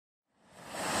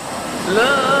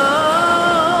لا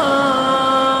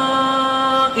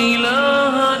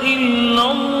إله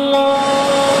إلا الله.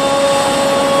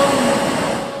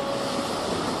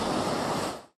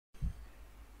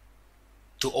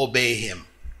 To obey him.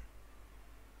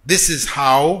 This is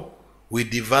how we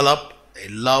develop a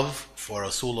love for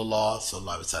Rasulullah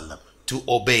sallallahu alaihi wasallam, to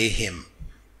obey him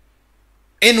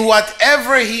in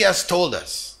whatever he has told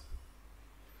us.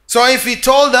 So if he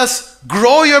told us,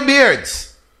 grow your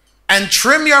beards and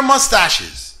trim your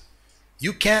mustaches,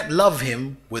 you can't love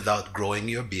him without growing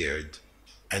your beard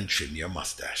and trim your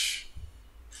mustache.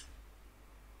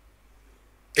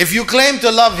 If you claim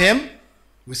to love him,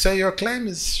 we say your claim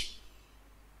is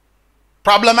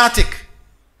problematic.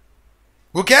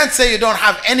 We can't say you don't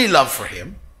have any love for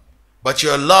him, but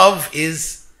your love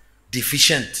is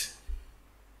deficient.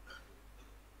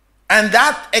 And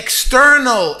that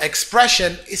external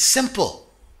expression is simple.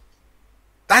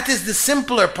 That is the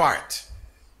simpler part.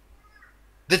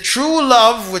 The true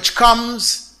love which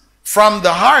comes from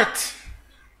the heart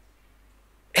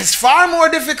is far more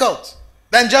difficult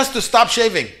than just to stop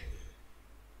shaving.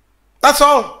 That's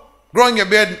all growing your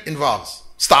beard involves.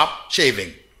 Stop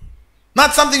shaving.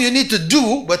 Not something you need to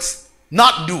do, but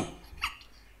not do.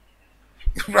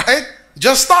 Right?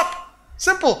 Just stop.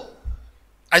 Simple.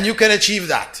 And you can achieve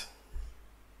that.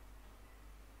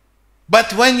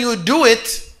 But when you do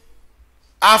it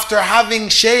after having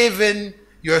shaven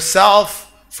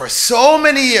yourself for so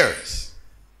many years,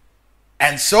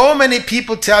 and so many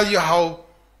people tell you how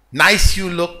nice you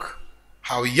look,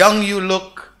 how young you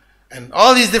look, and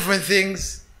all these different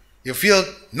things, you feel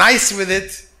nice with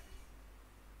it,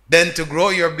 then to grow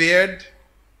your beard,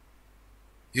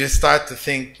 you start to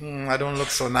think, I don't look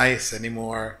so nice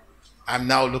anymore. I'm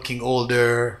now looking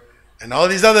older, and all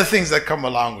these other things that come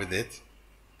along with it.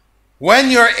 When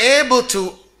you're able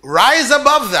to rise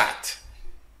above that,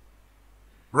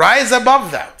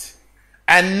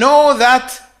 and know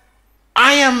that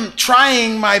I am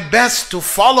trying my best to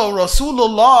follow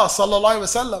Rasulullah sallallahu alaihi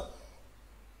wasallam.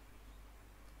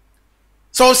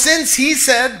 So since he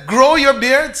said, grow your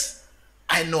beards,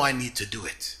 I know I need to do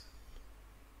it.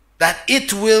 That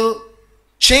it will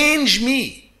change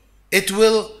me. It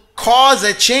will cause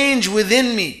a change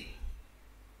within me,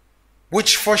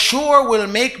 which for sure will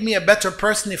make me a better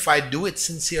person if I do it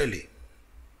sincerely.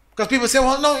 Because people say,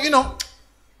 well, no,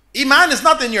 Iman is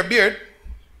not in your beard.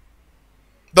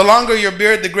 The longer your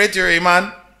beard, the greater your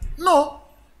Iman. No.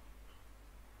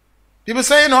 People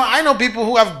say, I know people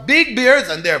who have big beards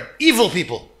and they're evil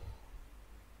people.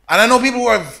 And I know people who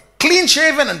are clean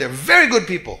shaven and they're very good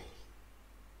people.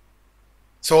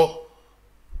 So,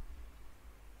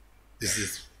 this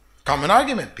is common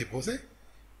argument, people say.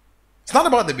 It's not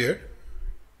about the beard.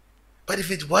 But if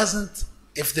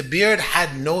the beard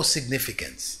had no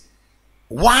significance,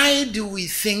 why do we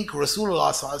think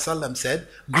Rasulullah ﷺ said,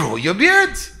 grow your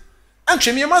beards and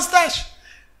trim your mustache?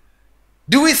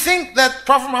 Do we think that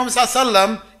Prophet Muhammad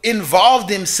ﷺ involved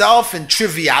himself in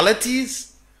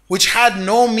trivialities which had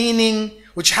no meaning,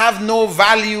 which have no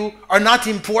value, are not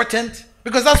important?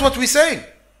 Because that's what we're saying.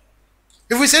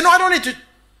 If we say, no, I don't need to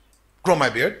grow my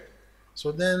beard,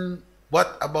 so then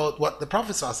what about what the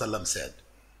Prophet ﷺ said?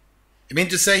 You mean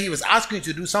to say he was asking you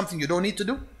to do something you don't need to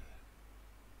do?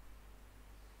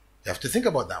 You have to think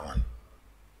about that one.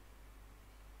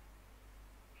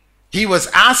 He was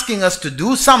asking us to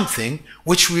do something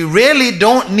which we really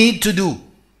don't need to do.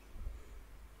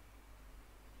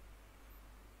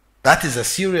 That is a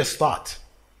serious thought.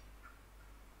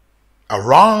 A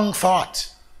wrong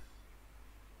thought.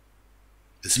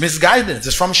 It's misguidance.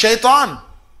 It's from shaitan.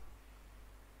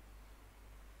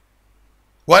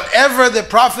 Whatever the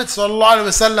Prophet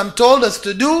ﷺ told us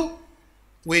to do,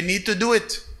 we need to do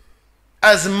it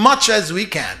as much as we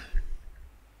can.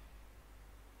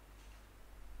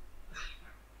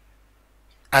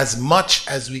 As much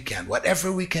as we can. Whatever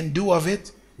we can do of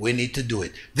it, we need to do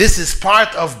it. This is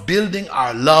part of building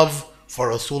our love for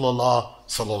Rasulullah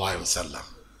sallallahu alaihi wasallam.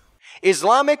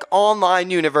 Islamic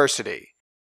Online University.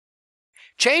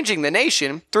 Changing the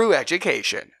nation through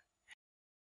education.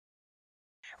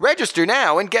 Register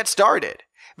now and get started.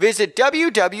 Visit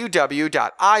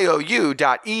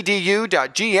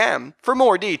www.iou.edu.gm for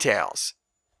more details.